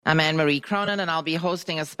I'm Anne-Marie Cronin, and I'll be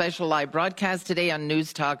hosting a special live broadcast today on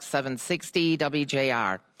News Talk 760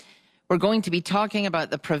 WJR. We're going to be talking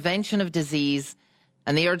about the prevention of disease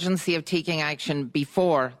and the urgency of taking action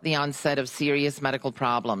before the onset of serious medical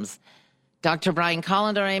problems. Dr. Brian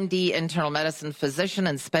Kolender, MD, internal medicine physician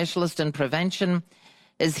and specialist in prevention,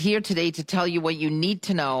 is here today to tell you what you need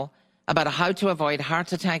to know about how to avoid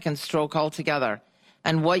heart attack and stroke altogether,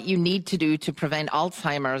 and what you need to do to prevent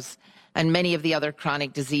Alzheimer's and many of the other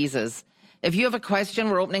chronic diseases. If you have a question,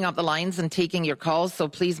 we're opening up the lines and taking your calls, so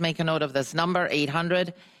please make a note of this number,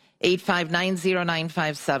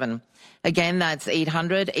 800-859-0957. Again, that's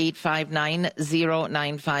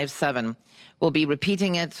 800-859-0957. We'll be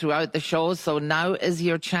repeating it throughout the show, so now is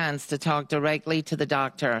your chance to talk directly to the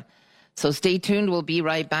doctor. So stay tuned. We'll be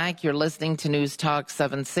right back. You're listening to News Talk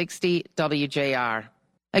 760 WJR.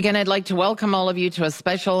 Again, I'd like to welcome all of you to a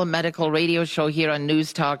special medical radio show here on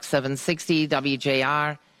News Talk 760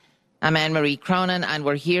 WJR. I'm Anne-Marie Cronin, and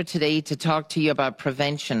we're here today to talk to you about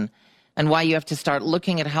prevention and why you have to start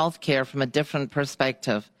looking at healthcare from a different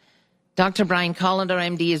perspective. Dr. Brian Kolender,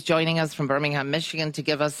 MD, is joining us from Birmingham, Michigan, to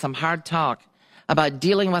give us some hard talk about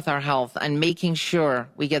dealing with our health and making sure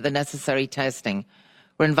we get the necessary testing.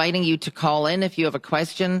 We're inviting you to call in if you have a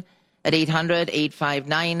question at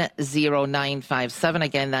 800-859-0957.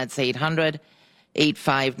 Again, that's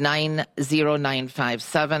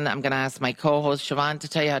 800-859-0957. I'm going to ask my co-host, Siobhan, to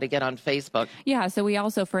tell you how to get on Facebook. Yeah, so we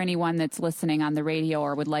also, for anyone that's listening on the radio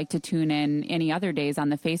or would like to tune in any other days on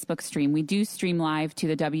the Facebook stream, we do stream live to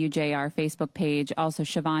the WJR Facebook page, also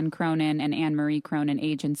Siobhan Cronin and Anne-Marie Cronin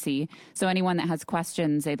Agency. So anyone that has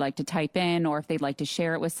questions they'd like to type in, or if they'd like to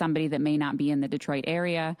share it with somebody that may not be in the Detroit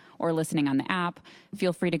area or listening on the app,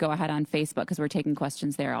 feel free to go ahead on Facebook because we're taking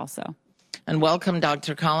questions there also. And welcome,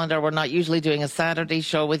 Dr. Kolender. We're not usually doing a Saturday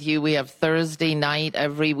show with you. We have Thursday night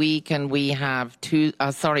every week, and we have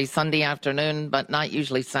Sunday afternoon, but not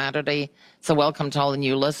usually Saturday. So welcome to all the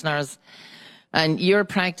new listeners. And your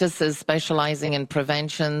practice is specializing in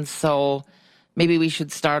prevention, so maybe we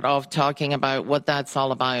should start off talking about what that's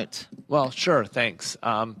all about. Well, sure, thanks.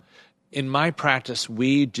 In my practice,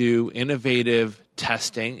 we do innovative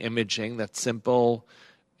testing, imaging that's simple,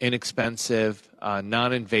 inexpensive,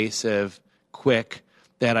 non-invasive, quick,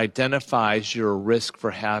 that identifies your risk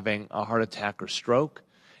for having a heart attack or stroke.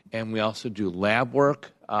 And we also do lab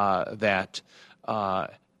work that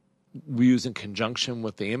we use in conjunction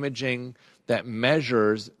with the imaging that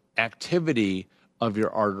measures activity of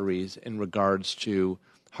your arteries in regards to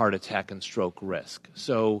heart attack and stroke risk.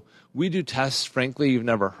 So we do tests, frankly, you've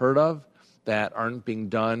never heard of that aren't being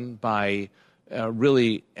done by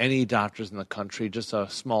really any doctors in the country, just a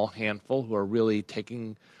small handful who are really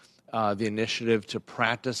taking the initiative to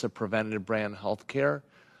practice a preventative brand healthcare.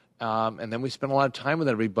 And then we spend a lot of time with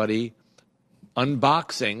everybody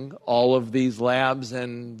unboxing all of these labs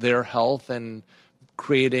and their health and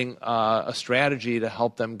creating a strategy to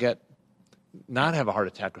help them not have a heart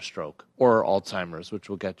attack or stroke or Alzheimer's, which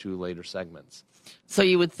we'll get to later segments. So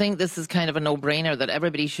you would think this is kind of a no-brainer, that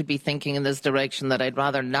everybody should be thinking in this direction, that I'd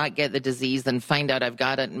rather not get the disease than find out I've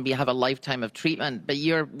got it and have a lifetime of treatment. But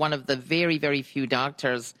you're one of the very, very few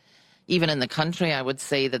doctors, even in the country, I would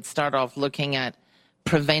say, that start off looking at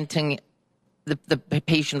preventing the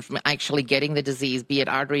patient from actually getting the disease, be it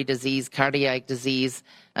artery disease, cardiac disease,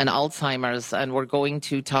 and Alzheimer's. And we're going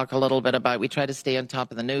to talk a little bit about, we try to stay on top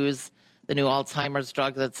of the news, the new Alzheimer's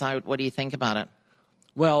drug that's out. What do you think about it?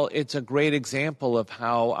 Well, it's a great example of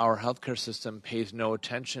how our healthcare system pays no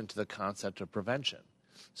attention to the concept of prevention.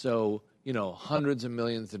 So, hundreds of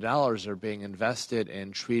millions of dollars are being invested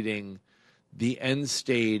in treating the end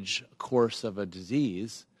stage course of a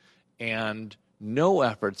disease, and no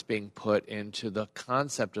effort's being put into the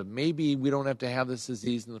concept of maybe we don't have to have this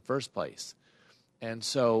disease in the first place. And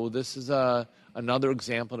so this is another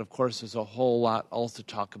example, and of course there's a whole lot else to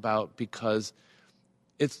talk about because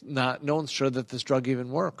no one's sure that this drug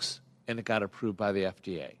even works, and it got approved by the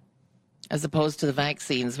FDA. As opposed to the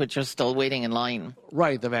vaccines, which are still waiting in line.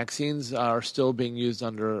 Right, the vaccines are still being used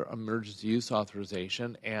under emergency use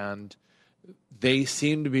authorization, and they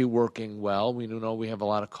seem to be working well. We know we have a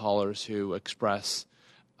lot of callers who express,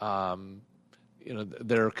 they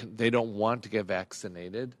don't want to get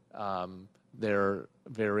vaccinated. They're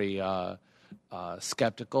very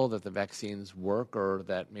skeptical that the vaccines work or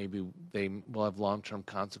that maybe they will have long-term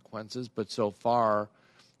consequences. But so far,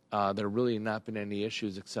 there really not been any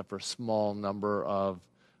issues except for a small number of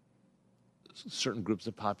certain groups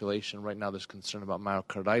of population. Right now, there's concern about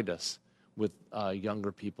myocarditis with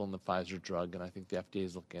younger people in the Pfizer drug, and I think the FDA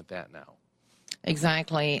is looking at that now.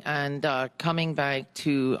 Exactly. And coming back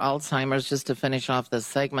to Alzheimer's, just to finish off this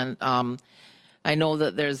segment, I know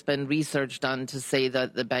that there's been research done to say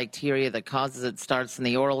that the bacteria that causes it starts in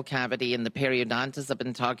the oral cavity, and the periodontists have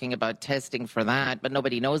been talking about testing for that, but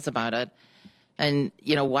nobody knows about it. And,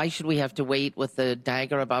 why should we have to wait with the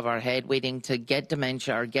dagger above our head, waiting to get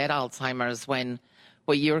dementia or get Alzheimer's, when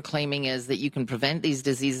what you're claiming is that you can prevent these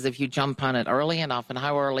diseases if you jump on it early enough? And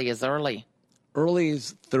how early is early? Early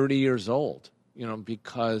is 30 years old,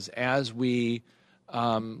 because as we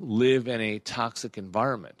live in a toxic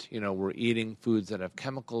environment, we're eating foods that have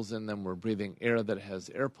chemicals in them, we're breathing air that has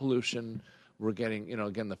air pollution, we're getting,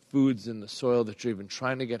 again, the foods in the soil that you're even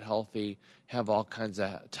trying to get healthy have all kinds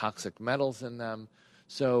of toxic metals in them.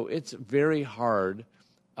 So it's very hard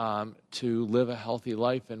to live a healthy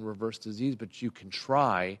life and reverse disease, but you can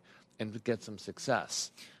try and get some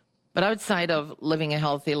success. But outside of living a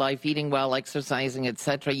healthy life, eating well, exercising,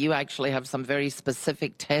 etc., you actually have some very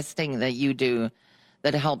specific testing that you do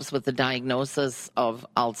that helps with the diagnosis of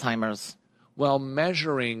Alzheimer's. Well,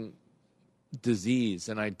 measuring disease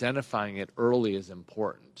and identifying it early is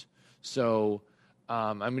important. So,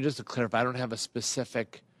 just to clarify, I don't have a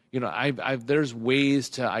specific, there's ways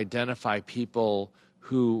to identify people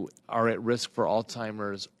who are at risk for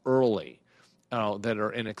Alzheimer's early that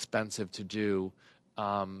are inexpensive to do.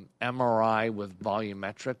 MRI with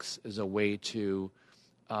volumetrics is a way to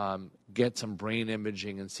get some brain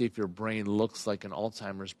imaging and see if your brain looks like an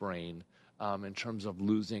Alzheimer's brain in terms of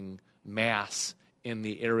losing mass in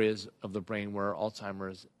the areas of the brain where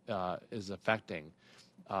Alzheimer's is affecting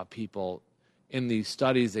people. In these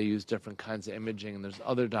studies, they use different kinds of imaging, and there's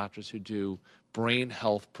other doctors who do brain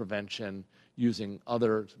health prevention using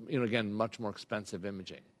other, again, much more expensive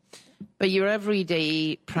imaging. But your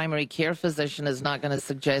everyday primary care physician is not going to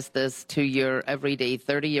suggest this to your everyday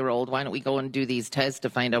 30-year-old. Why don't we go and do these tests to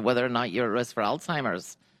find out whether or not you're at risk for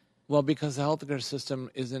Alzheimer's? Well, because the healthcare system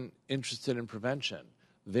isn't interested in prevention.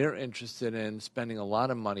 They're interested in spending a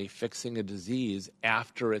lot of money fixing a disease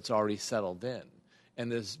after it's already settled in. And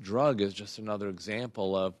this drug is just another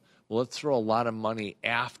example of, well, let's throw a lot of money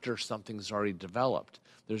after something's already developed.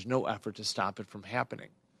 There's no effort to stop it from happening.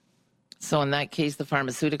 So in that case, the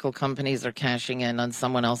pharmaceutical companies are cashing in on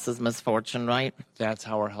someone else's misfortune, right? That's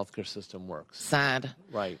how our healthcare system works. Sad.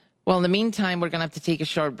 Right. Well, in the meantime, we're going to have to take a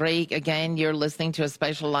short break. Again, you're listening to a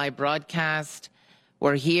special live broadcast.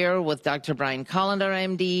 We're here with Dr. Brian Kolender,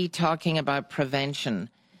 MD, talking about prevention.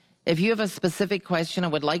 If you have a specific question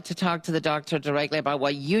and would like to talk to the doctor directly about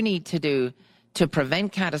what you need to do to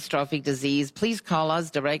prevent catastrophic disease, please call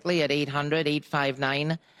us directly at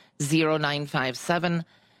 800-859-0957.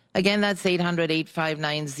 Again, that's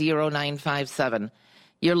 800-859-0957.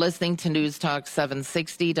 You're listening to News Talk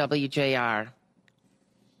 760 WJR.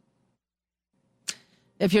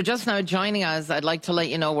 If you're just now joining us, I'd like to let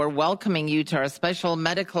you know we're welcoming you to our special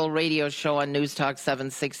medical radio show on News Talk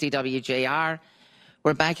 760 WJR.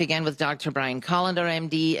 We're back again with Dr. Brian Kolender,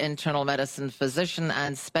 MD, internal medicine physician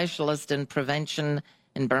and specialist in prevention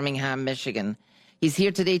in Birmingham, Michigan. He's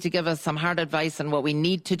here today to give us some hard advice on what we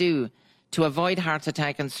need to do to avoid heart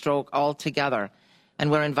attack and stroke altogether. And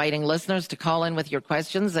we're inviting listeners to call in with your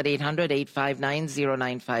questions at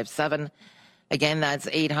 800-859-0957. Again, that's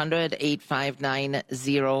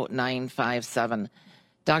 800-859-0957.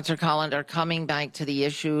 Dr. Kolender, coming back to the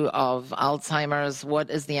issue of Alzheimer's, what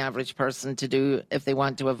is the average person to do if they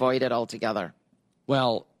want to avoid it altogether?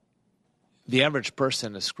 Well, the average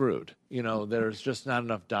person is screwed. There's just not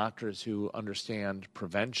enough doctors who understand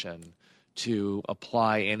prevention to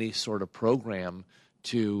apply any sort of program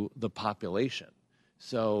to the population.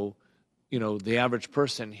 So, the average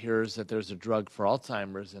person hears that there's a drug for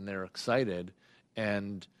Alzheimer's and they're excited.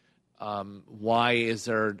 And why is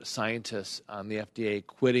there scientists on the FDA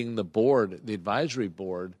quitting the board, the advisory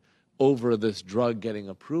board, over this drug getting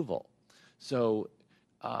approval? So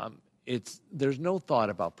there's no thought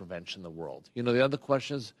about prevention in the world. The other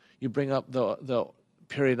questions you bring up, the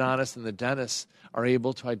periodontists and the dentists are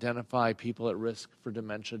able to identify people at risk for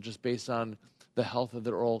dementia just based on the health of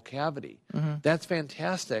their oral cavity. Mm-hmm. That's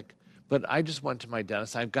fantastic, but I just went to my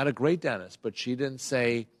dentist. I've got a great dentist, but she didn't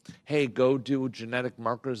say, hey, go do genetic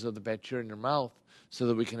markers of the bacteria in your mouth so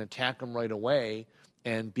that we can attack them right away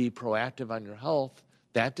and be proactive on your health.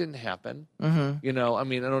 That didn't happen. Mm-hmm.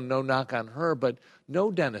 I don't know, knock on her, but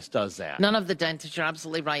no dentist does that. None of the dentists, you're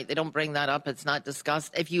absolutely right. They don't bring that up. It's not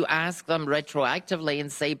discussed. If you ask them retroactively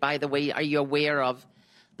and say, by the way, are you aware of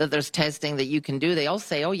that there's testing that you can do? They all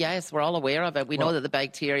say, oh, yes, we're all aware of it. We know that the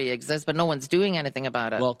bacteria exists, but no one's doing anything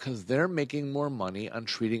about it. Well, because they're making more money on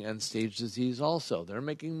treating end-stage disease also. They're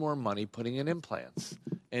making more money putting in implants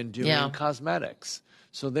and doing cosmetics.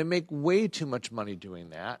 So they make way too much money doing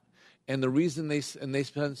that. And the reason they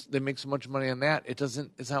make so much money on that,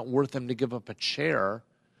 it's not worth them to give up a chair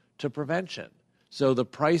to prevention. So the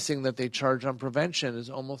pricing that they charge on prevention is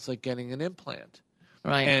almost like getting an implant.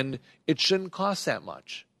 Right. And it shouldn't cost that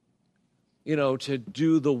much, to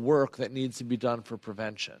do the work that needs to be done for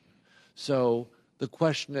prevention. So the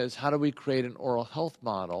question is, how do we create an oral health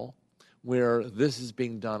model where this is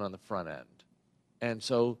being done on the front end? And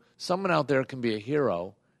so someone out there can be a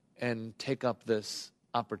hero and take up this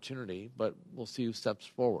opportunity, but we'll see who steps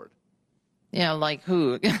forward. Yeah, like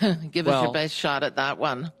who? Give us your best shot at that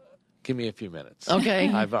one. Give me a few minutes. Okay.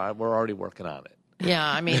 We're already working on it. Yeah,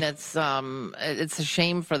 I mean, it's a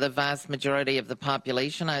shame for the vast majority of the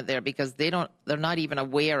population out there because they're not even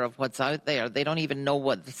aware of what's out there. They don't even know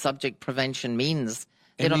what the subject prevention means.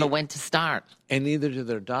 They don't know when to start. And neither do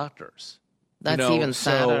their doctors. That's even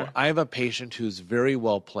sadder. So I have a patient who's very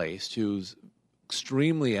well placed, who's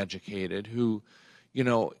extremely educated, who,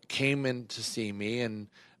 came in to see me, and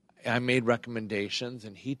I made recommendations,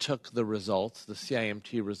 and he took the results, the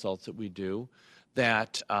CIMT results that we do,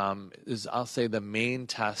 that is, I'll say, the main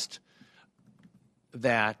test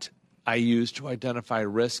that I use to identify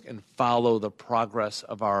risk and follow the progress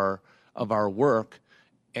of our work.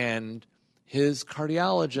 And his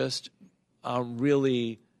cardiologist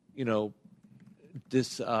really,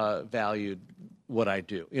 disvalued what I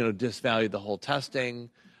do. Disvalued the whole testing,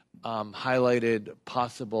 highlighted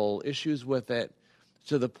possible issues with it,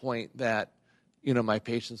 to the point that, my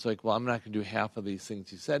patient's like, well, I'm not going to do half of these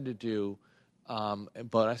things you said to do.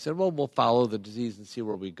 But I said, well, we'll follow the disease and see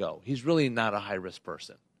where we go. He's really not a high-risk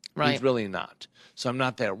person. Right. He's really not. So I'm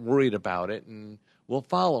not that worried about it, and we'll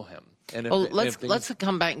follow him. And let's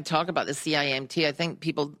come back and talk about the CIMT. I think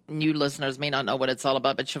new listeners may not know what it's all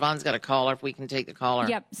about, but Siobhan's got a caller, if we can take the caller.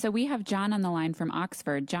 Yep. So we have John on the line from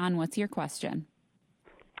Oxford. John, what's your question?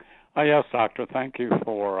 Yes, doctor. Thank you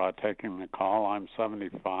for taking the call. I'm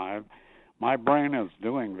 75. My brain is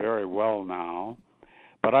doing very well now,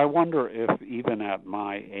 but I wonder if even at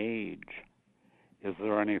my age, is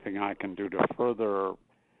there anything I can do to further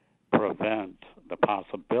prevent the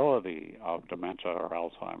possibility of dementia or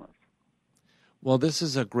Alzheimer's? Well, this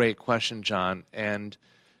is a great question, John. And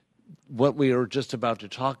what we are just about to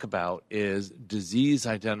talk about is disease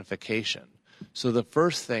identification. So the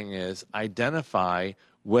first thing is identify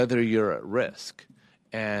whether you're at risk.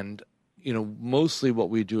 And, mostly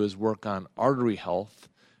what we do is work on artery health.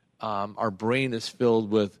 Our brain is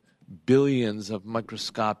filled with billions of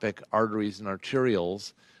microscopic arteries and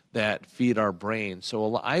arterioles that feed our brain.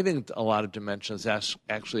 So I think a lot of dementia is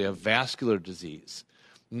actually a vascular disease,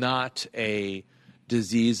 not a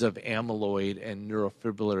disease of amyloid and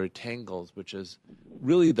neurofibrillary tangles, which is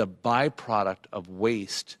really the byproduct of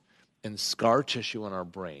waste and scar tissue in our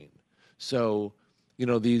brain. So,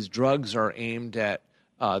 these drugs are aimed at,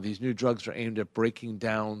 these new drugs are aimed at breaking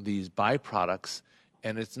down these byproducts,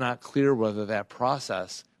 and it's not clear whether that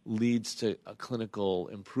process leads to a clinical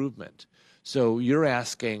improvement. So you're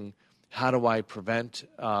asking, how do I prevent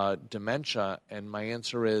dementia? And my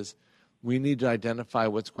answer is, we need to identify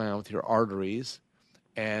what's going on with your arteries,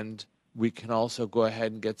 and we can also go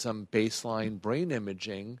ahead and get some baseline brain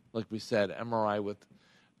imaging, like we said, MRI with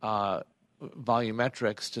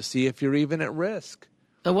volumetrics, to see if you're even at risk.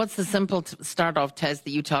 So what's the simple start-off test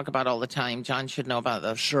that you talk about all the time? John should know about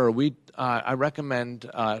this. Sure. I recommend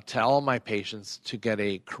to all my patients to get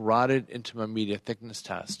a carotid intima media thickness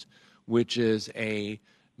test, which is a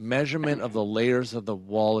measurement of the layers of the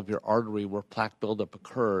wall of your artery where plaque buildup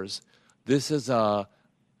occurs. This is a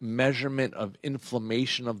measurement of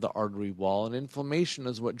inflammation of the artery wall, and inflammation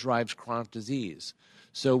is what drives chronic disease.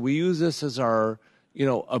 So we use this as our,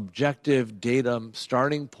 objective data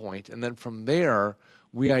starting point, and then from there,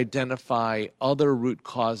 we identify other root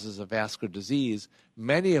causes of vascular disease,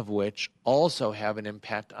 many of which also have an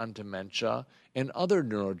impact on dementia and other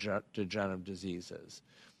neurodegenerative diseases.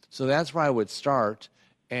 So that's where I would start.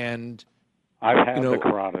 And I've had the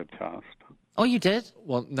carotid test. Oh, you did?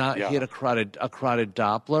 Well, he had a carotid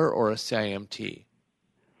Doppler or a CIMT?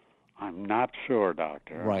 I'm not sure,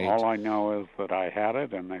 doctor. Right. All I know is that I had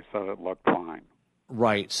it, and they said it looked fine.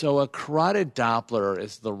 Right. So a carotid Doppler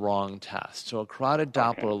is the wrong test. So a carotid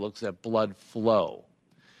Doppler looks at blood flow.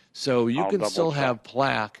 So you can still have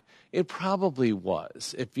plaque. It probably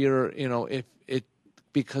was if you're,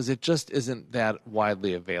 because it just isn't that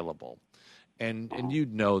widely available. And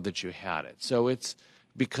you'd know that you had it. So it's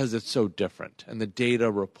because it's so different, and the data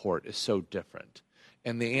report is so different.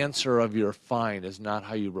 And the answer of you're fine is not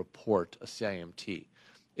how you report a CIMT.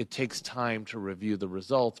 It takes time to review the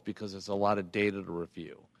results because there's a lot of data to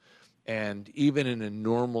review. And even in a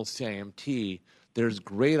normal CIMT, there's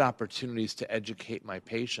great opportunities to educate my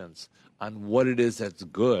patients on what it is that's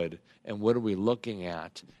good and what are we looking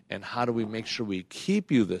at and how do we make sure we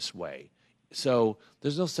keep you this way. So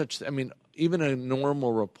there's no such, even a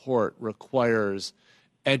normal report requires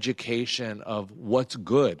education of what's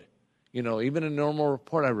good. Even a normal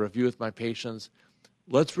report I review with my patients,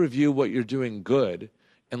 let's review what you're doing good,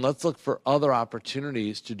 and let's look for other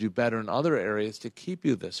opportunities to do better in other areas to keep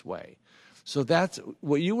you this way. So that's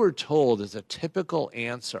what you were told is a typical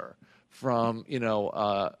answer from,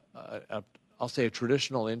 I'll say a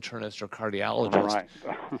traditional internist or cardiologist,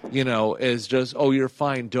 right. Is just, oh, you're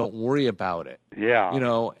fine, don't worry about it.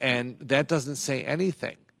 Yeah. And that doesn't say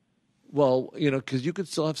anything. Well, because you could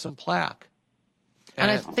still have some plaque. And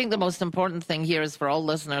I think the most important thing here is for all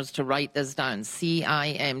listeners to write this down,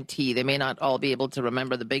 CIMT. They may not all be able to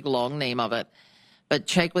remember the big long name of it, but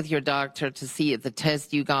check with your doctor to see if the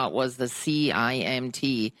test you got was the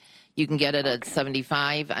CIMT. You can get it at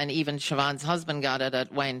 75, and even Siobhan's husband got it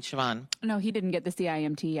at when, Siobhan? No, he didn't get the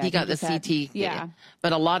CIMT yet. He got the CT. Yeah.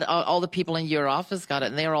 But all the people in your office got it,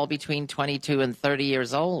 and they're all between 22 and 30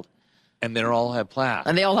 years old. And they all have plaque.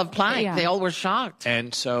 And they all have plaque. Yeah. They all were shocked.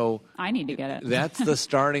 And so I need to get it. That's the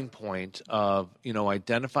starting point of,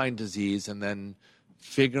 identifying disease and then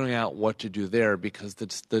figuring out what to do there, because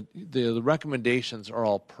the recommendations are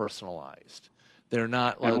all personalized. They're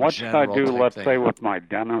not and what should I do, let's say, with my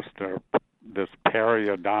dentist or this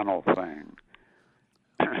periodontal thing?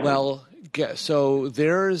 Well, so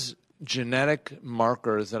there's genetic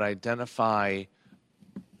markers that identify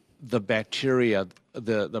the bacteria,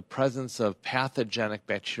 the presence of pathogenic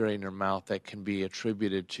bacteria in your mouth that can be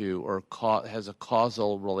attributed to or has a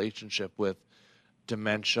causal relationship with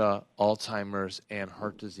dementia, Alzheimer's, and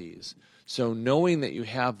heart disease. So knowing that you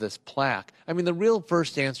have this plaque, the real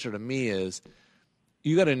first answer to me is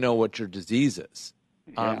you got to know what your disease is.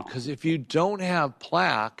 Because if you don't have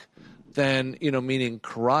plaque, then, meaning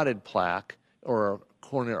carotid plaque or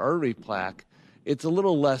coronary artery plaque, it's a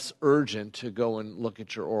little less urgent to go and look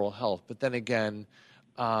at your oral health. But then again,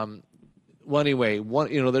 there's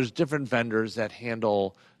different vendors that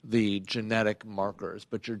handle the genetic markers,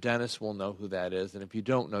 but your dentist will know who that is. And if you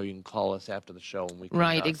don't know, you can call us after the show and we can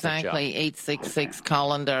Right, exactly.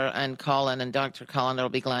 866-Kolender and call in, and Dr. Kolender will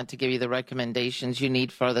be glad to give you the recommendations you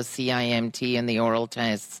need for the CIMT and the oral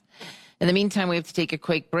tests. In the meantime, we have to take a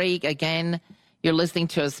quick break. Again, you're listening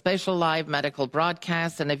to a special live medical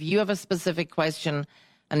broadcast, and if you have a specific question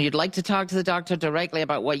and you'd like to talk to the doctor directly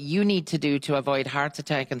about what you need to do to avoid heart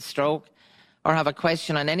attack and stroke, or have a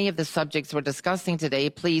question on any of the subjects we're discussing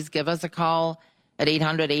today, please give us a call at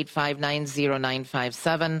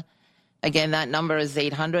 800-859-0957. Again, that number is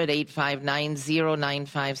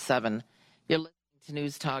 800-859-0957. You're listening to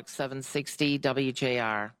News Talk 760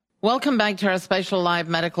 WJR. Welcome back to our special live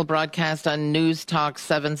medical broadcast on News Talk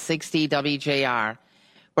 760 WJR.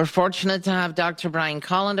 We're fortunate to have Dr. Brian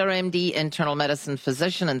Kolender, MD, internal medicine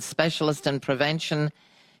physician and specialist in prevention,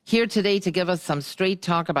 here today to give us some straight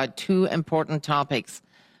talk about two important topics,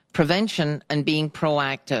 prevention and being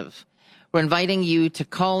proactive. We're inviting you to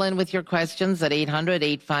call in with your questions at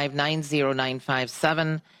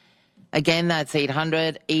 800-859-0957. Again, that's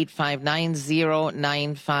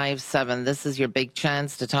 800-859-0957. This is your big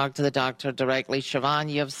chance to talk to the doctor directly.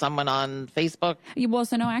 Siobhan, you have someone on Facebook? Well,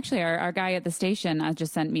 so no, actually, our guy at the station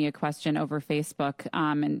just sent me a question over Facebook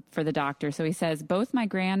and for the doctor. So he says, both my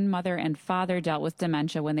grandmother and father dealt with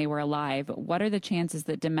dementia when they were alive. What are the chances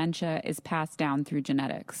that dementia is passed down through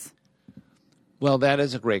genetics? Well, that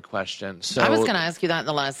is a great question. So I was going to ask you that in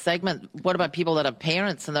the last segment. What about people that have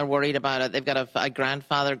parents and they're worried about it? They've got a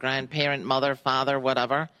grandfather, grandparent, mother, father,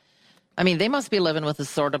 whatever. They must be living with a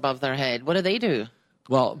sword above their head. What do they do?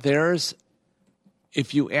 Well,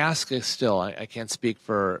 if you ask us still, I can't speak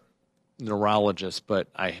for neurologists, but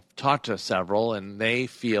I've talked to several, and they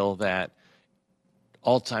feel that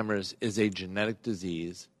Alzheimer's is a genetic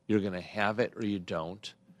disease. You're going to have it or you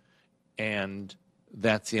don't, and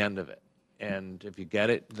that's the end of it. And if you get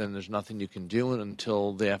it, then there's nothing you can do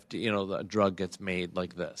until the drug gets made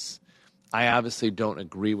like this. I obviously don't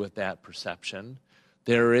agree with that perception.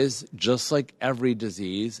 There is, just like every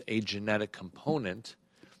disease, a genetic component,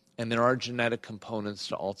 and there are genetic components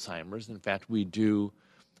to Alzheimer's. In fact, we do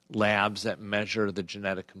labs that measure the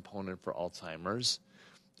genetic component for Alzheimer's.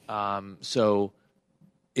 So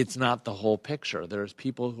it's not the whole picture. There's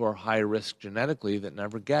people who are high risk genetically that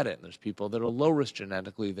never get it, and there's people that are low risk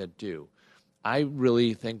genetically that do. I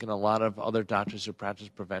really think, and a lot of other doctors who practice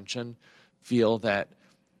prevention feel that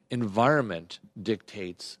environment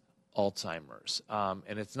dictates Alzheimer's.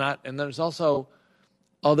 And it's not, and there's also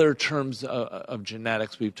other terms of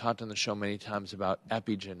genetics. We've talked on the show many times about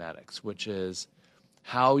epigenetics, which is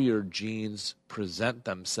how your genes present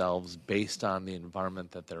themselves based on the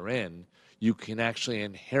environment that they're in. You can actually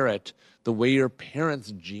inherit the way your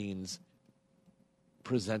parents' genes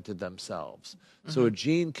presented themselves. So a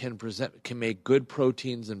gene can make good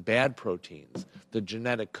proteins and bad proteins, the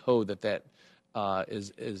genetic code that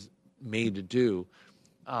is made to do.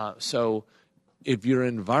 So if your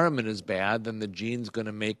environment is bad, then the gene's going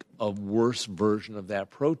to make a worse version of that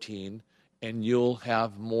protein, and you'll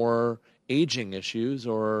have more aging issues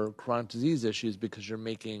or chronic disease issues because you're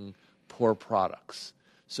making poor products.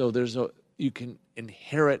 So you can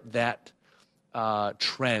inherit that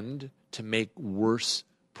trend to make worse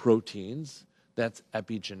proteins. That's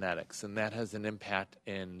epigenetics, and that has an impact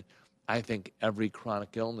in, I think, every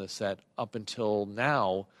chronic illness that up until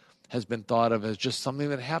now has been thought of as just something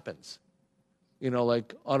that happens.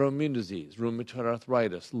 Like autoimmune disease, rheumatoid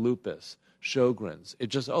arthritis, lupus, Sjogren's. It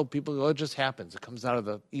just happens. It comes out of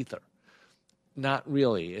the ether. Not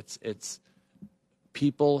really. It's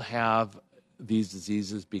people have these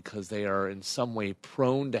diseases because they are in some way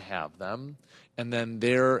prone to have them, and then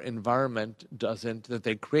their environment that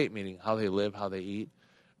they create, meaning how they live, how they eat,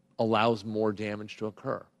 allows more damage to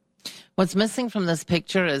occur. What's missing from this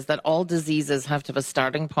picture is that all diseases have to have a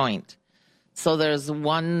starting point. So there's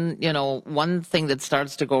one thing that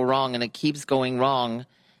starts to go wrong and it keeps going wrong.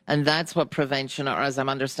 And that's what prevention, or as I'm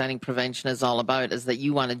understanding prevention, is all about, is that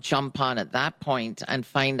you want to jump on at that point and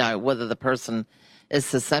find out whether the person is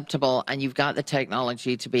susceptible, and you've got the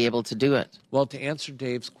technology to be able to do it. Well, to answer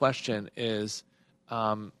Dave's question is,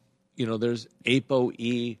 there's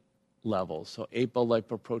ApoE levels. So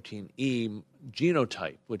apolipoprotein E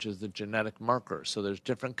genotype, which is the genetic marker. So there's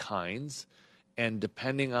different kinds. And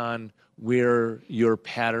depending on where your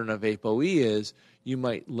pattern of ApoE is, you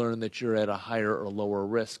might learn that you're at a higher or lower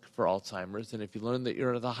risk for Alzheimer's. And if you learn that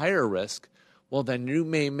you're at a higher risk, well, then you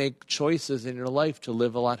may make choices in your life to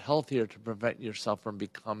live a lot healthier to prevent yourself from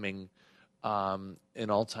becoming an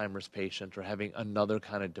Alzheimer's patient or having another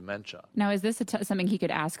kind of dementia. Now, is this something he could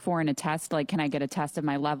ask for in a test? Like, can I get a test of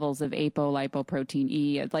my levels of apolipoprotein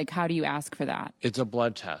E? Like, how do you ask for that? It's a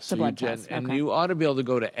blood test. It's a blood test. And okay. you ought to be able to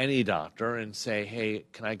go to any doctor and say, hey,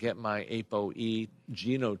 can I get my ApoE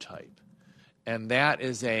genotype? And that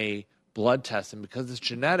is a blood test. And because it's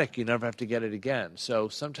genetic, you never have to get it again. So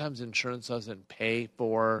sometimes insurance doesn't pay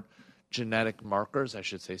for genetic markers. I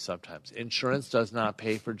should say sometimes. Insurance does not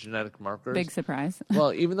pay for genetic markers. Big surprise.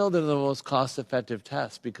 Well, even though they're the most cost-effective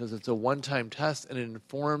test, because it's a one-time test and it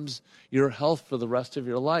informs your health for the rest of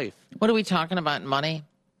your life. What are we talking about, money?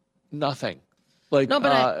 Nothing. Like, no,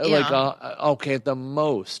 but okay, at the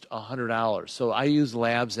most, $100. So I use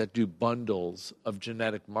labs that do bundles of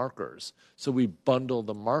genetic markers. So we bundle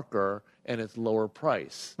the marker, and it's lower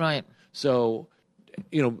price. Right. So,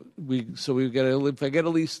 if I get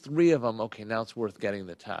at least 3 of them, okay, now it's worth getting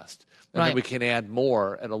the test. And then we can add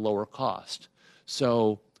more at a lower cost.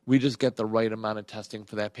 So we just get the right amount of testing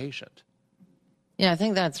for that patient. Yeah, I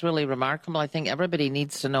think that's really remarkable. I think everybody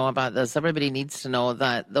needs to know about this. Everybody needs to know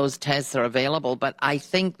that those tests are available. But I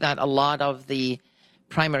think that a lot of the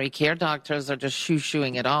primary care doctors are just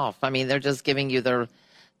shoo-shooing it off. I mean, they're just giving you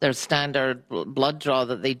their standard blood draw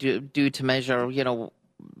that they do to measure,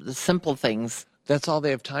 the simple things. That's all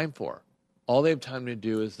they have time for. All they have time to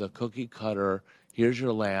do is the cookie cutter. Here's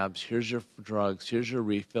your labs. Here's your drugs. Here's your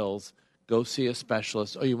refills. Go see a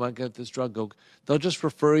specialist. Oh, you want to get this drug? Go. They'll just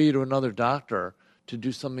refer you to another doctor to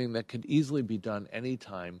do something that could easily be done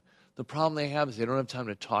anytime. The problem they have is they don't have time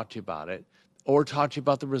to talk to you about it or talk to you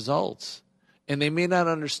about the results. And they may not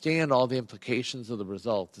understand all the implications of the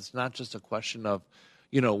results. It's not just a question of,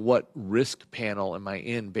 what risk panel am I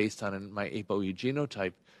in based on my ApoE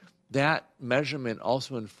genotype. That measurement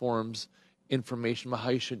also informs information about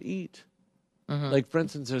how you should eat. Mm-hmm. Like, for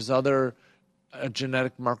instance, there's other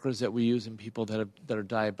genetic markers that we use in people that are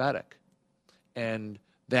diabetic. And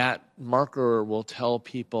that marker will tell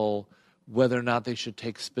people whether or not they should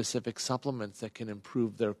take specific supplements that can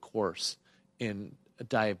improve their course in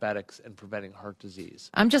diabetics and preventing heart disease.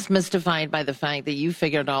 I'm just mystified by the fact that you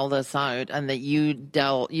figured all this out and that you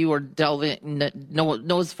were delving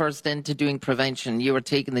nose first into doing prevention. You were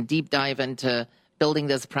taking the deep dive into building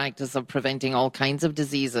this practice of preventing all kinds of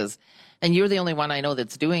diseases. And you're the only one I know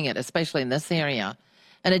that's doing it, especially in this area.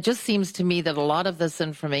 And it just seems to me that a lot of this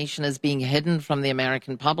information is being hidden from the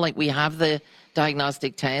American public. We have the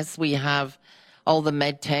diagnostic tests. We have all the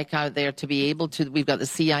med tech out there to be able to. We've got the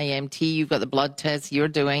CIMT. You've got the blood tests you're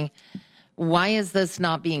doing. Why is this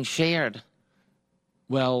not being shared?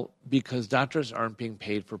 Well, because doctors aren't being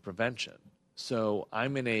paid for prevention. So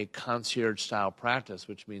I'm in a concierge-style practice,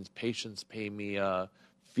 which means patients pay me a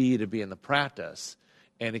fee to be in the practice.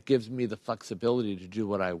 and it gives me the flexibility to do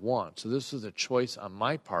what I want. So this was a choice on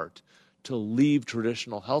my part to leave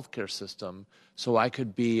traditional healthcare system so I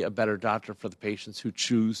could be a better doctor for the patients who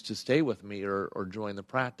choose to stay with me or join the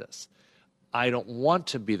practice. I don't want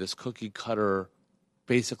to be this cookie cutter,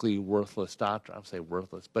 basically worthless doctor. I don't say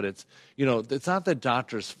worthless, but it's not the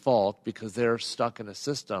doctor's fault because they're stuck in a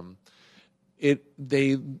system. It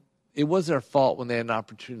was their fault when they had an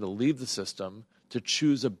opportunity to leave the system to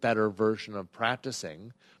choose a better version of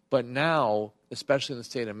practicing. But now, especially in the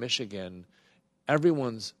state of Michigan,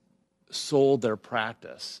 everyone's sold their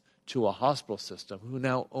practice to a hospital system who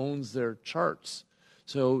now owns their charts.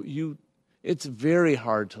 So it's very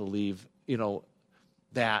hard to leave,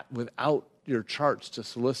 that without your charts to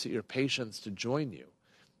solicit your patients to join you.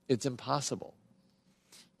 It's impossible.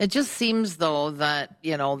 It just seems, though, that,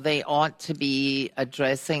 they ought to be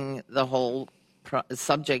addressing the whole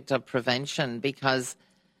subject of prevention, because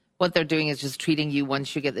what they're doing is just treating you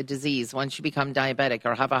once you get the disease, once you become diabetic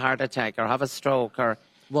or have a heart attack or have a stroke or...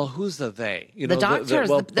 Well, who's the they? The doctors,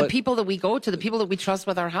 the people that we go to, the people that we trust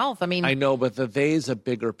with our health. I mean, I know, but the they is a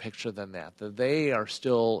bigger picture than that. The they are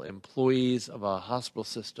still employees of a hospital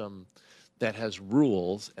system that has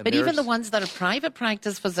rules. But even the ones that are private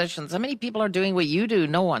practice physicians, how many people are doing what you do?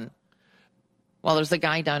 No one. Well, there's a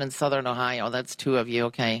guy down in Southern Ohio. That's two of you,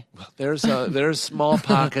 okay? There's small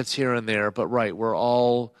pockets here and there, but right, we're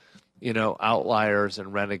all, outliers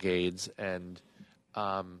and renegades. And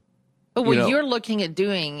but what you're looking at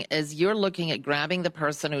doing is you're looking at grabbing the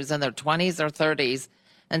person who's in their 20s or 30s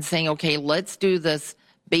and saying, okay, let's do this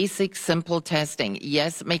basic, simple testing.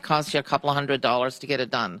 Yes, it may cost you a couple of $100s to get it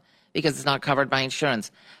done because it's not covered by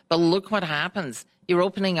insurance. But look what happens. You're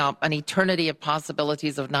opening up an eternity of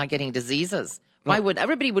possibilities of not getting diseases. Why would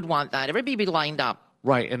everybody would want that? Everybody be lined up.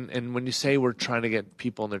 Right. And when you say we're trying to get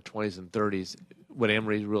people in their 20s and 30s, what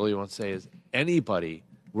Anne-Marie really wants to say is anybody,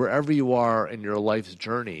 wherever you are in your life's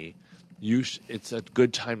journey, it's a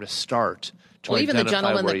good time to start to even the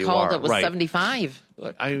gentleman that called that was right. 75.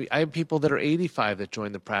 I have people that are 85 that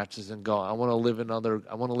join the practice and go, I want to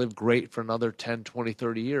live great for another 10, 20,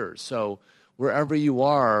 30 years. So wherever you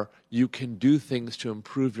are, you can do things to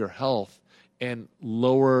improve your health and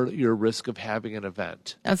lower your risk of having an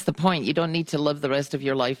event. That's the point. You don't need to live the rest of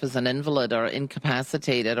your life as an invalid or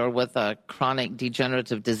incapacitated or with a chronic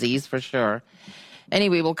degenerative disease for sure.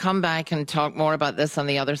 Anyway, we'll come back and talk more about this on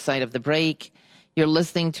the other side of the break. You're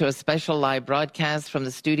listening to a special live broadcast from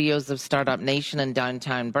the studios of Startup Nation in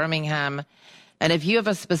downtown Birmingham. And if you have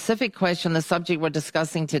a specific question, the subject we're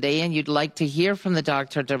discussing today, and you'd like to hear from the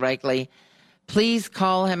doctor directly, please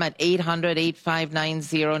call him at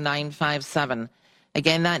 800-859-0957.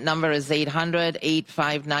 Again, that number is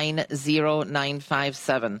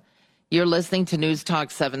 800-859-0957. You're listening to News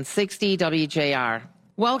Talk 760 WJR.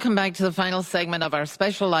 Welcome back to the final segment of our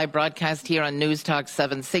special live broadcast here on News Talk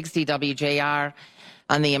 760 WJR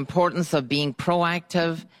on the importance of being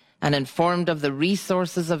proactive and informed of the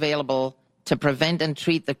resources available to prevent and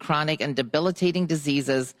treat the chronic and debilitating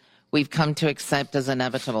diseases we've come to accept as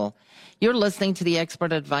inevitable. You're listening to the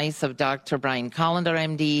expert advice of Dr. Brian Kolender,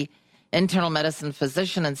 MD, internal medicine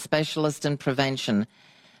physician and specialist in prevention.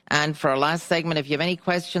 And for our last segment, if you have any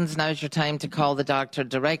questions, now's your time to call the doctor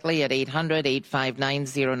directly at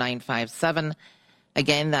 800-859-0957.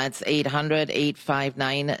 Again, that's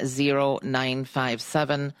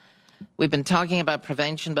 800-859-0957. We've been talking about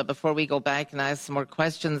prevention, but before we go back and ask some more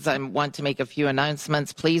questions, I want to make a few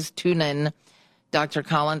announcements. Please tune in. Dr.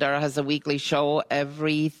 Kolender has a weekly show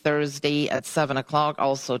every Thursday at 7 o'clock,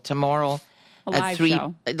 also tomorrow. At 3,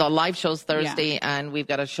 show. The live show's Thursday, and we've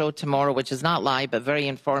got a show tomorrow, which is not live, but very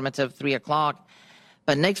informative, 3 o'clock.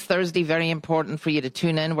 But next Thursday, very important for you to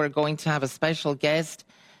tune in. We're going to have a special guest,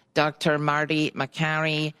 Dr. Marty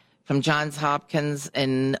McCary from Johns Hopkins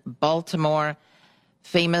in Baltimore,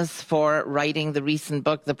 famous for writing the recent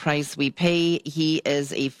book, The Price We Pay. He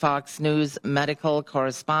is a Fox News medical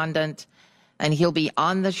correspondent, and he'll be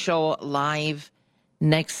on the show live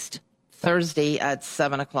next Thursday at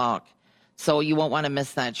 7 o'clock. So you won't want to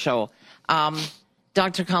miss that show.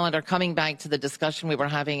 Dr. Kolender, coming back to the discussion we were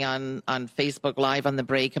having on Facebook Live on the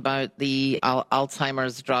break about the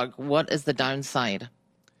Alzheimer's drug, what is the downside?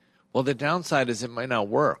 Well, the downside is it might not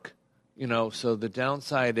work. So the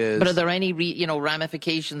downside is... But are there any,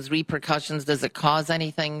 ramifications, repercussions? Does it cause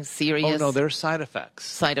anything serious? Oh, no, there's side effects.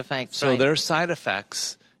 Side effects, So right. there's side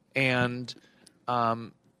effects, and,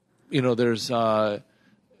 there's...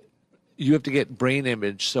 you have to get brain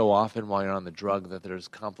image so often while you're on the drug that there's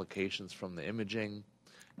complications from the imaging.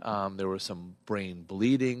 There was some brain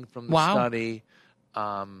bleeding from the study.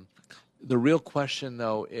 The real question,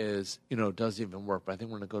 though, is, does it even work? But I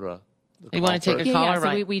think we're going to go to You want to take a Yeah, caller, so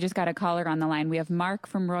right? we just got a caller on the line. We have Mark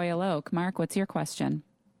from Royal Oak. Mark, what's your question?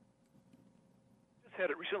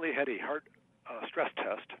 Recently had a heart stress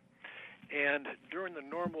test, and during the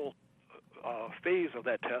normal phase of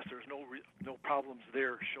that test, there's no problems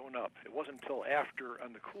there showing up. It wasn't until after,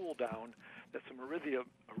 on the cool down, that some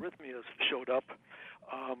arrhythmias showed up,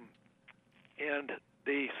 and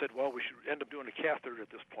they said, well, we should end up doing a catheter at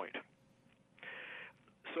this point.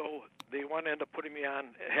 So they want to end up putting me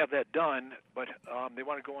on, have that done, but they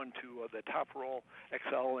want to go into the Top Roll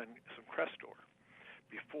XL and some Crestor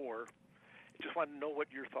before. Just want to know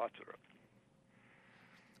what your thoughts are.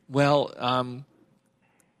 Well,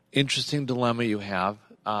 interesting dilemma you have.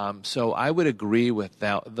 So I would agree with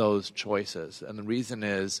those choices. And the reason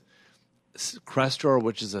is Crestor,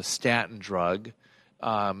 which is a statin drug,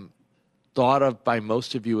 thought of by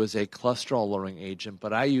most of you as a cholesterol-lowering agent,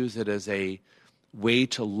 but I use it as a way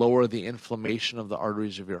to lower the inflammation of the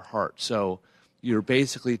arteries of your heart. So you're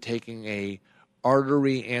basically taking a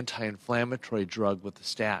artery anti-inflammatory drug with the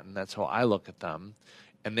statin. That's how I look at them.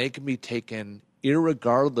 And they can be taken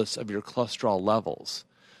irregardless of your cholesterol levels.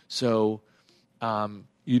 So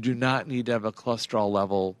you do not need to have a cholesterol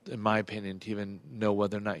level, in my opinion, to even know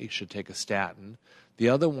whether or not you should take a statin. The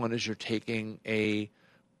other one is you're taking a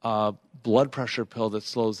blood pressure pill that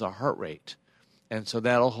slows the heart rate. And so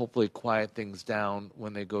that'll hopefully quiet things down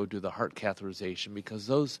when they go do the heart catheterization, because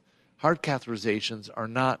those heart catheterizations are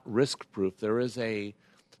not risk-proof. There is a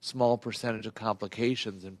small percentage of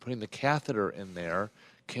complications, and putting the catheter in there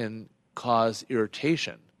can cause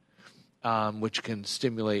irritation, which can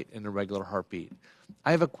stimulate an irregular heartbeat.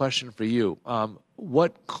 I have a question for you.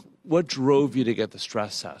 What drove you to get the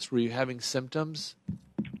stress test? Were you having symptoms?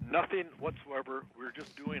 Nothing whatsoever. We were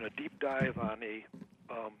just doing a deep dive on a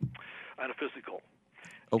physical.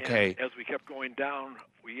 Okay. And as we kept going down,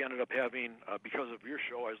 we ended up having, because of your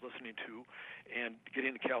show I was listening to, and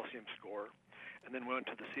getting the calcium score, and then went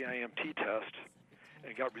to the CIMT test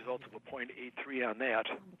and got results of a 0.83 on that.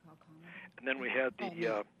 And then we had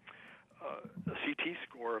the CT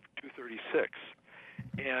score of 236.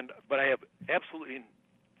 But I have absolutely,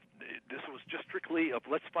 this was just strictly of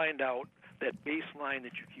let's find out that baseline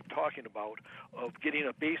that you keep talking about, of getting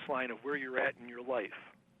a baseline of where you're at in your life.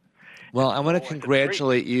 Well, I want to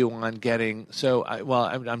congratulate you on getting. So,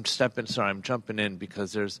 I'm jumping in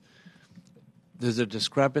because there's a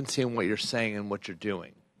discrepancy in what you're saying and what you're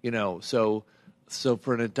doing. So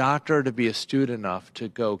for a doctor to be astute enough to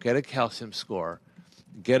go get a calcium score,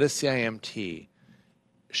 get a CIMT,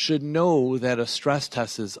 should know that a stress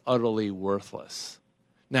test is utterly worthless.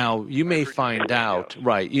 Now, you may find out,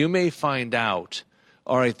 right? You may find out,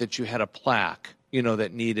 all right, that you had a plaque,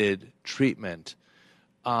 that needed treatment.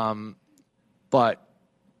 But,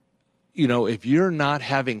 if you're not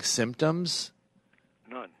having symptoms,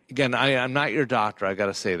 none. Again, I'm not your doctor. I got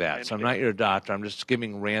to say that. So I'm not your doctor. I'm just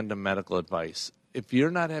giving random medical advice. If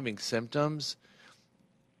you're not having symptoms,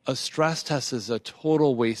 a stress test is a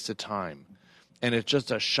total waste of time, and it's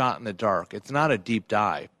just a shot in the dark. It's not a deep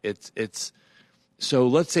dive. So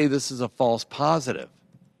let's say this is a false positive.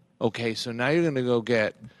 Okay, so now you're going to go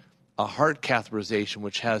get a heart catheterization,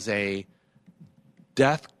 which has a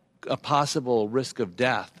possible risk of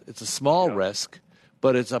death. It's a small risk,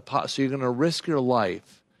 but so you're going to risk your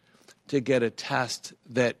life to get a test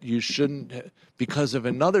that you shouldn't, because of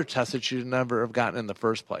another test that you should never have gotten in the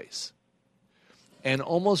first place. And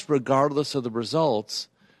almost regardless of the results,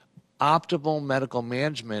 optimal medical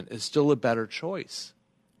management is still a better choice.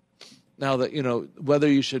 Now that, whether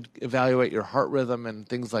you should evaluate your heart rhythm and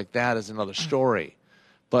things like that is another story.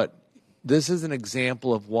 But this is an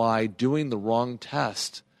example of why doing the wrong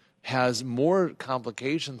test has more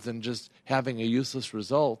complications than just having a useless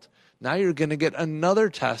result. Now you're going to get another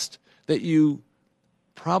test that you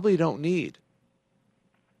probably don't need.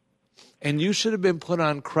 And you should have been put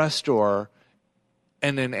on Crestor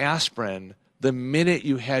and an aspirin the minute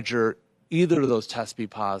you had either of those tests be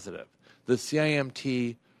positive, the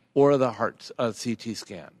CIMT or the heart CT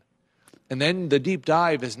scan. And then the deep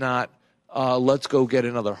dive is not, let's go get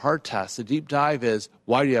another heart test. The deep dive is,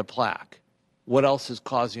 why do you have plaque? What else is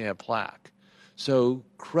causing you to have plaque? So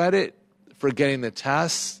credit for getting the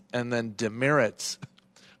tests, and then demerits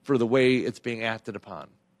for the way it's being acted upon.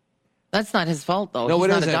 That's not his fault, though. No, He's it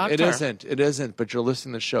not isn't. a doctor. It isn't. But you're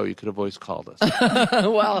listening to the show. You could have always called us.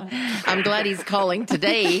 Well, I'm glad he's calling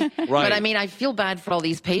today. Right. But I feel bad for all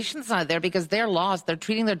these patients out there because they're lost. They're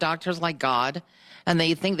treating their doctors like God. And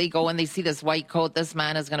they think they go and they see this white coat. This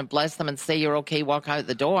man is going to bless them and say, you're okay, walk out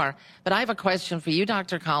the door. But I have a question for you,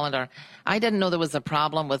 Dr. Kolender. I didn't know there was a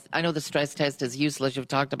problem with, I know the stress test is useless. You've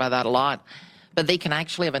talked about that a lot. but they can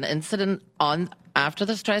actually have an incident after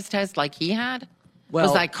the stress test like he had? Well,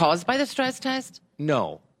 was that caused by the stress test?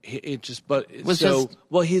 No, he's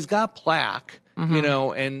got plaque,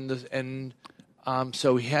 so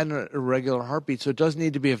he had an irregular heartbeat, so it does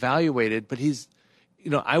need to be evaluated. But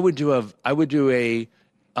I would do a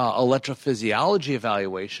electrophysiology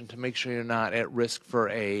evaluation to make sure you're not at risk for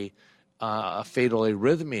a fatal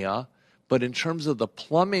arrhythmia. But in terms of the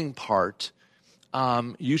plumbing part,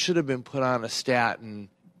 you should have been put on a statin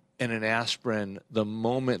and an aspirin the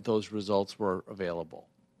moment those results were available.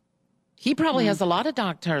 He probably has a lot of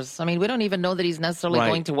doctors. I mean, we don't even know that he's necessarily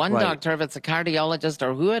going to one doctor, if it's a cardiologist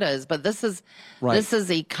or who it is. But this is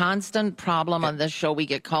a constant problem on this show. We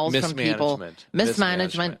get calls from people.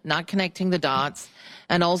 Mismanagement, not connecting the dots,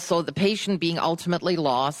 and also the patient being ultimately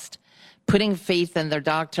lost, putting faith in their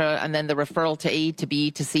doctor, and then the referral to A, to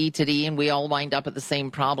B, to C, to D, and we all wind up at the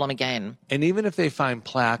same problem again. And even if they find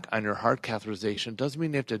plaque on your heart catheterization, doesn't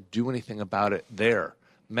mean they have to do anything about it there.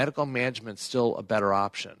 Medical management's still a better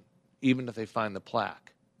option, even if they find the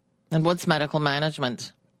plaque. And what's medical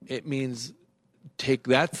management? It means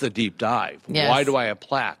that's the deep dive. Yes. Why do I have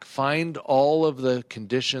plaque? Find all of the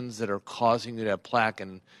conditions that are causing you to have plaque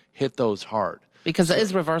and hit those hard. Because it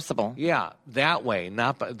is reversible. Yeah, that way.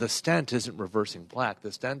 The stent isn't reversing plaque.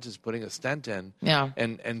 The stent is putting a stent in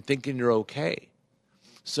and thinking you're okay.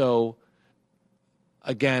 So,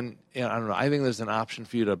 again, I don't know. I think there's an option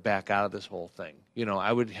for you to back out of this whole thing.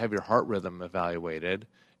 I would have your heart rhythm evaluated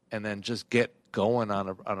and then just get going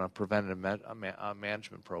on a preventative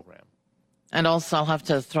management program. And also, I'll have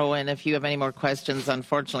to throw in, if you have any more questions,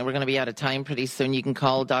 unfortunately, we're going to be out of time pretty soon. You can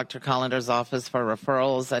call Dr. Kolender's office for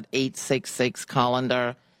referrals at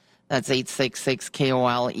 866-Kolender. That's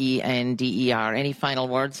 866-KOLENDER. Any final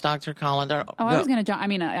words, Dr. Kolender? Oh, I was going to jump. I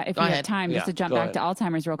mean, if you have time, just to jump back to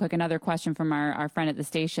Alzheimer's real quick. Another question from our friend at the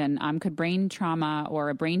station. Could brain trauma or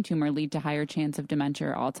a brain tumor lead to higher chance of dementia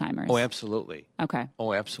or Alzheimer's? Oh, absolutely. Okay.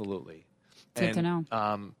 Oh, absolutely. Good to know.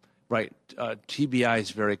 Right. TBI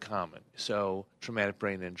is very common, so traumatic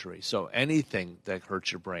brain injury. So anything that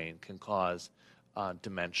hurts your brain can cause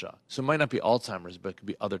dementia. So it might not be Alzheimer's, but it could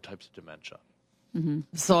be other types of dementia. Mm-hmm.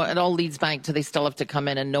 So it all leads back to they still have to come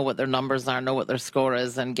in and know what their numbers are, know what their score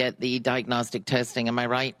is, and get the diagnostic testing. Am I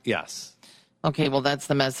right? Yes. Okay, well, that's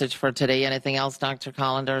the message for today. Anything else, Dr.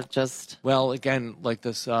 Kolender? Well, again, like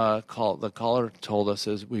the caller told us,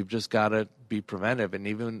 is we've just got to be preventive. And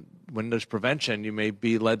even when there's prevention, you may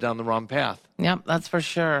be led down the wrong path. Yep, that's for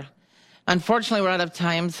sure. Unfortunately, we're out of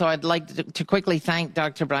time, so I'd like to quickly thank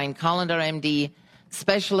Dr. Brian Kolender, MD,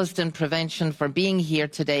 specialist in prevention, for being here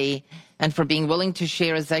today and for being willing to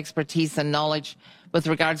share his expertise and knowledge with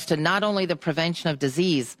regards to not only the prevention of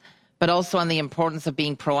disease, but also on the importance of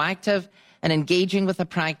being proactive and engaging with a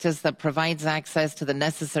practice that provides access to the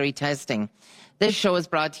necessary testing. This show is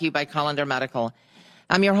brought to you by Kolender Medical.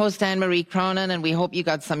 I'm your host, Anne-Marie Cronin, and we hope you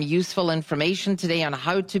got some useful information today on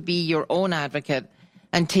how to be your own advocate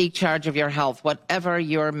and take charge of your health, whatever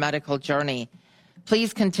your medical journey.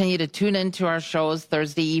 Please continue to tune in to our shows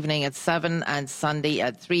Thursday evening at 7 and Sunday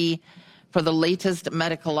at 3 for the latest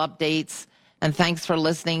medical updates. And thanks for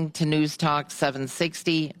listening to News Talk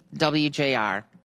 760 WJR.